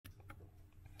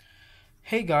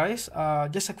Hey guys,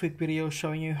 just a quick video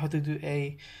showing you how to do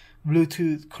a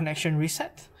Bluetooth connection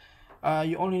reset.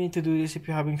 You only need to do this if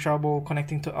you're having trouble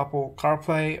connecting to Apple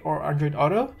CarPlay or Android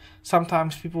Auto.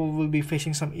 Sometimes people will be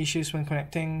facing some issues when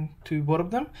connecting to both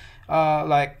of them,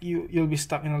 like you'll be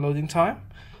stuck in a loading time.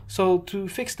 So to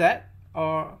fix that,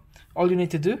 all you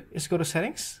need to do is go to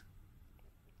Settings,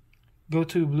 go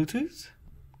to Bluetooth.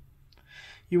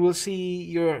 You will see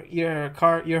your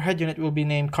head unit will be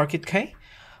named CarKit K.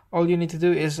 All you need to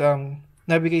do is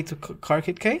navigate to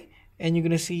CarKit K, and you're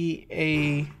gonna see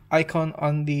a icon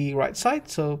on the right side.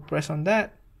 So press on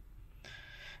that,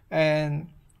 and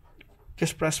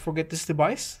just press forget this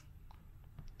device.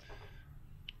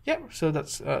 Yep. So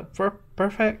that's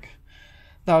perfect.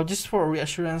 Now, just for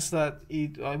reassurance that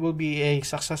it will be a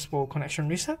successful connection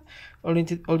reset, all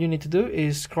you need to do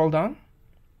is scroll down,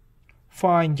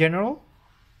 find General,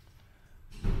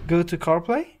 go to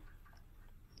CarPlay.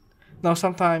 Now,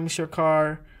 sometimes your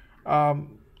car, your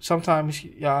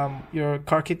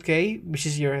CarKit K, which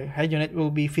is your head unit,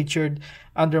 will be featured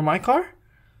under My Car.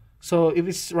 So if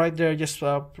it's right there, just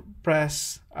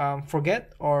press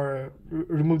forget or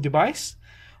remove device.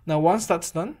 Now, once that's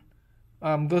done,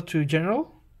 go to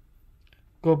General,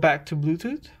 go back to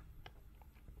Bluetooth.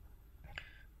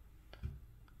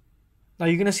 Now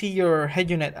you're gonna see your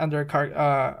head unit under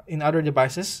in other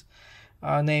devices,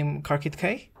 named CarKit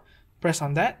K. Press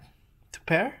on that to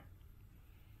pair.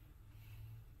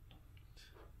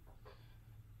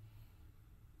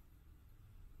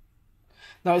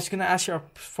 Now it's gonna ask you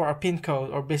for a PIN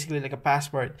code, or basically like a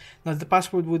password. Now the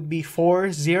password would be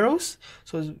 4 zeros,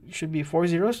 so it should be 4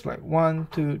 zeros, like 1,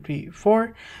 2, 3,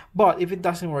 4. But if it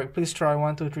doesn't work, please try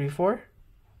 1, 2, 3, 4.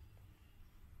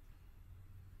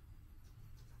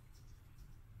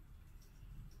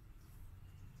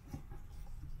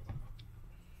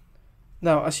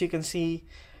 Now, as you can see,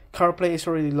 CarPlay is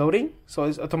already loading, so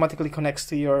it automatically connects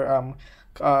to your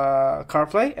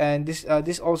CarPlay, and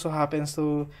this also happens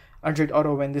to Android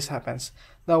Auto when this happens.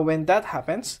 Now, when that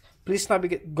happens, please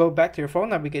go back to your phone,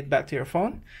 navigate back to your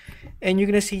phone, and you're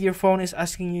gonna see your phone is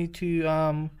asking you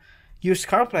to use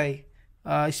CarPlay.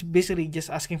 It's basically just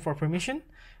asking for permission.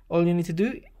 All you need to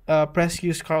do, press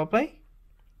use CarPlay.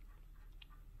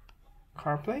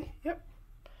 Yep.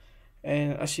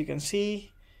 And as you can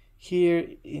see here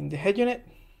in the head unit,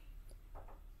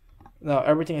 now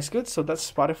everything is good. So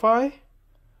that's Spotify.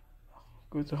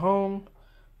 Go to home.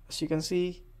 As you can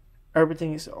see,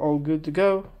 everything is all good to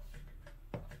go,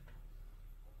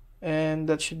 and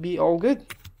that should be all good.